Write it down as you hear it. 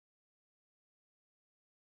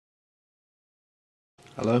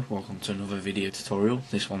Hello, welcome to another video tutorial.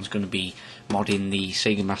 This one's going to be modding the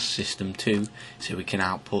Sega Master System 2 so we can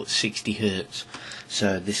output 60Hz.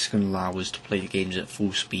 So this is going to allow us to play the games at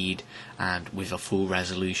full speed and with a full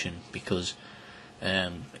resolution, because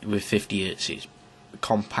with 50Hz it's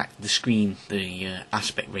compact, the screen, the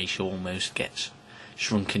aspect ratio almost gets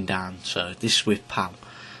shrunken down. So this is with PAL,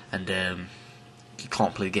 and you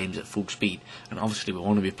can't play the games at full speed, and obviously we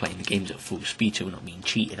want to be playing the games at full speed so we're not being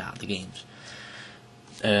cheated out of the games.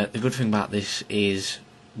 The good thing about this is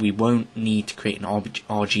we won't need to create an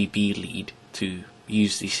RGB lead to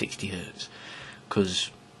use the 60Hz,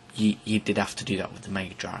 because you did have to do that with the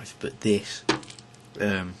Mega Drive, but this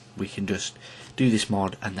we can just do this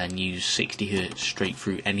mod and then use 60Hz straight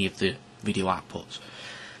through any of the video outputs.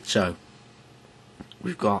 So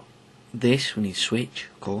we've got this, we need a switch,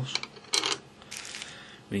 of course,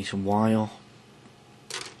 we need some wire,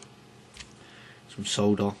 some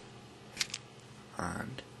solder,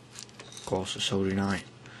 and of course a soldering iron.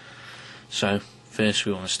 So first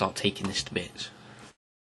we want to start taking this to bits.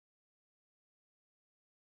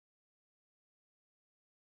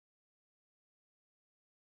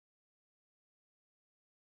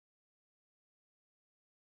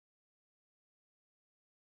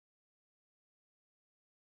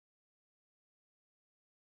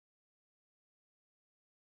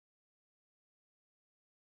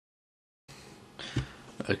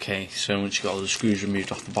 Okay, so once you've got all the screws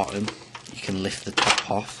removed off the bottom, you can lift the top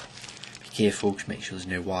off. Be careful to make sure there's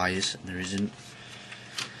no wires, and there isn't.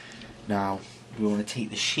 Now we want to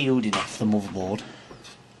take the shielding off the motherboard,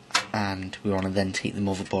 and we want to then take the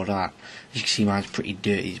motherboard out. As you can see, mine's pretty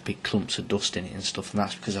dirty, there's big clumps of dust in it and stuff, and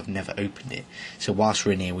that's because I've never opened it. So whilst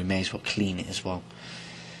we're in here we may as well clean it as well.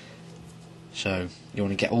 So you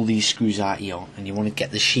want to get all these screws out here, and you want to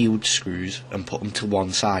get the shield screws and put them to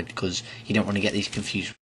one side, because you don't want to get these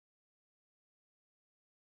confused.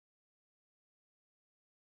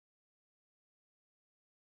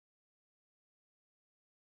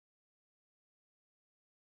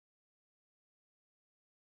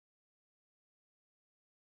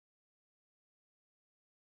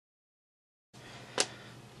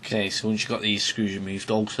 Okay, so once you've got these screws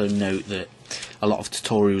removed, also note that a lot of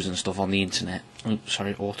tutorials and stuff on the internet,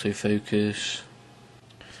 autofocus,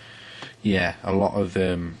 yeah, a lot of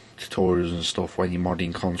tutorials and stuff when you're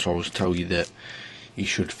modding consoles tell you that you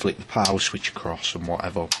should flick the power switch across and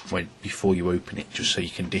whatever before you open it, just so you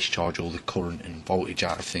can discharge all the current and voltage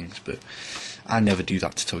out of things. But I never do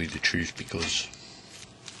that, to tell you the truth, because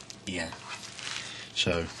yeah,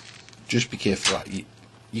 so just be careful that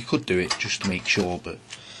you could do it just to make sure, but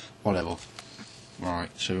whatever. Right,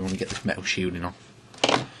 so we want to get this metal shielding off.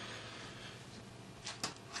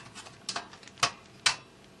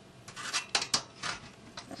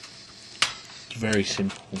 It's very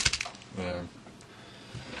simple to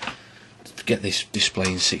get this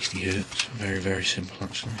displaying 60Hz. Very, very simple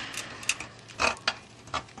actually.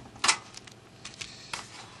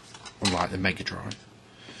 Unlike the Mega Drive.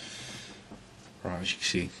 Right, as you can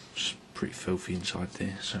see, it's pretty filthy inside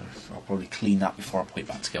there, so I'll probably clean that before I put it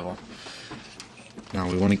back together. Now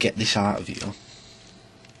we want to get this out of here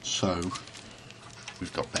so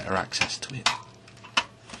we've got better access to it.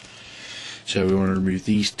 So we want to remove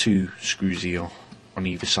these two screws here on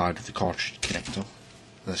either side of the cartridge connector.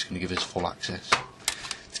 That's going to give us full access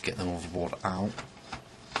to get the motherboard out.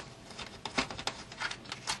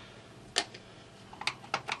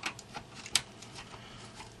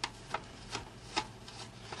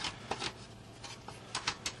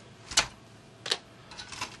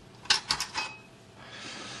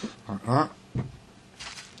 Like that.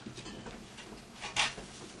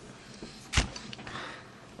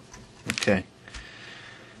 Okay,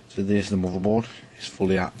 so there's the motherboard. It's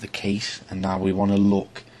fully out of the case, and now we want to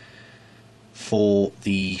look for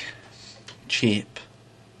the chip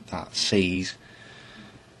that says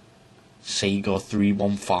Sega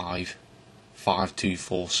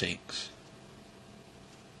 315-5246,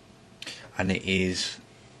 and it is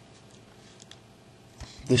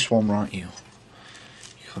this one right here.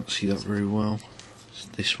 You can't see that very well. It's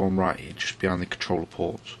this one right here, just behind the controller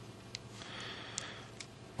ports.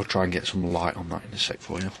 I'll try and get some light on that in a sec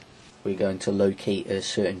for you. We're going to locate a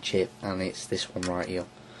certain chip, and it's this one right here.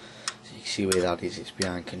 So you can see where that is, it's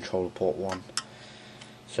behind controller port 1.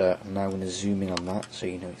 So I'm now going to zoom in on that so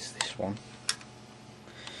you know it's this one.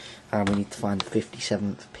 And we need to find the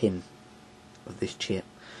 57th pin of this chip.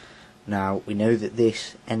 Now we know that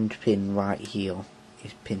this end pin right here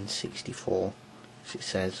is pin 64, as it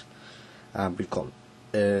says. We've got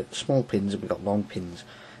small pins and we've got long pins,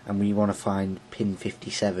 and we want to find pin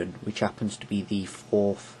 57, which happens to be the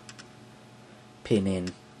 4th pin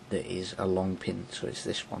in that is a long pin, so it's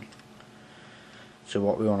this one. So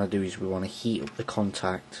what we want to do is we want to heat up the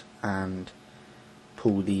contact and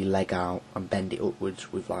pull the leg out and bend it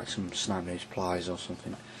upwards with like some snap nose pliers or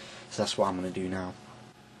something. So that's what I'm going to do now.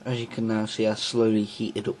 As you can now see, I slowly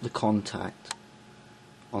heated up the contact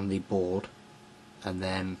on the board, and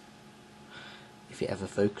then if it ever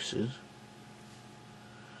focuses,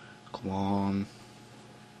 come on,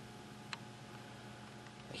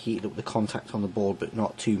 I heated up the contact on the board but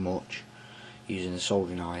not too much, using a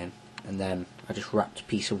soldering iron, and then I just wrapped a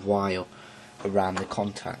piece of wire around the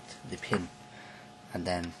contact, the pin, and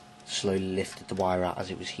then slowly lifted the wire out as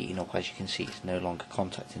it was heating up. As you can see, it's no longer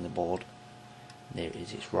contacting the board. There it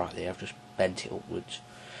is, it's right there. I've just bent it upwards.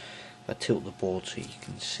 If I tilt the board so you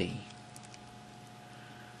can see,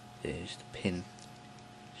 there's the pin.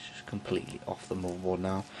 It's just completely off the motherboard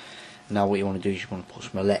now. Now what you want to do is you want to put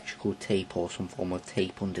some electrical tape or some form of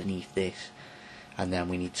tape underneath this, and then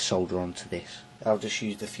we need to solder onto this. I've just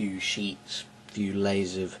used a few sheets, a few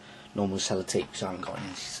layers of normal sellotape because I haven't got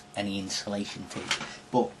any insulation tape,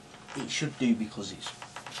 but it should do because it's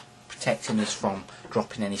protecting us from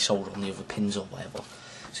dropping any solder on the other pins or whatever.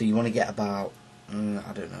 So you want to get about, I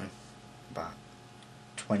don't know, about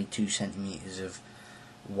 22 centimeters of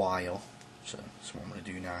wire. So that's what I'm going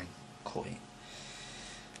to do now. Cut it.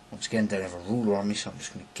 Once again, don't have a ruler on me, so I'm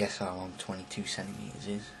just going to guess how long 22 centimeters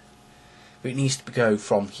is. But it needs to go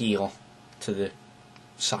from here to the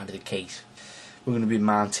side of the case. We're going to be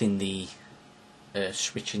mounting the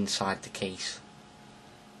switch inside the case,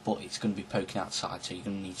 but it's going to be poking outside, so you're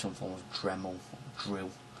going to need some form of Dremel or drill,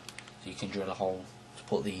 so you can drill a hole to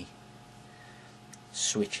put the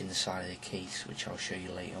switch in the side of the case, which I'll show you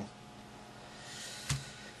later.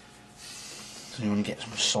 So you want to get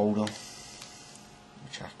some solder,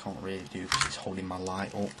 which I can't really do because it's holding my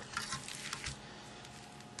light up.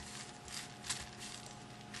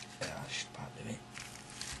 Yeah, I should about do it.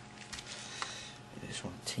 I just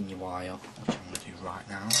want to tin your wire, which I'm going to do right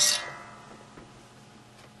now.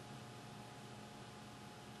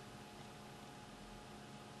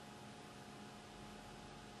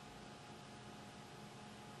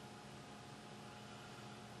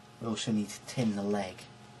 We also need to tin the leg.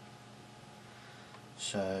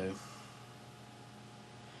 So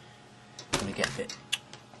I'm going to get a bit.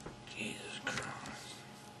 Jesus Christ.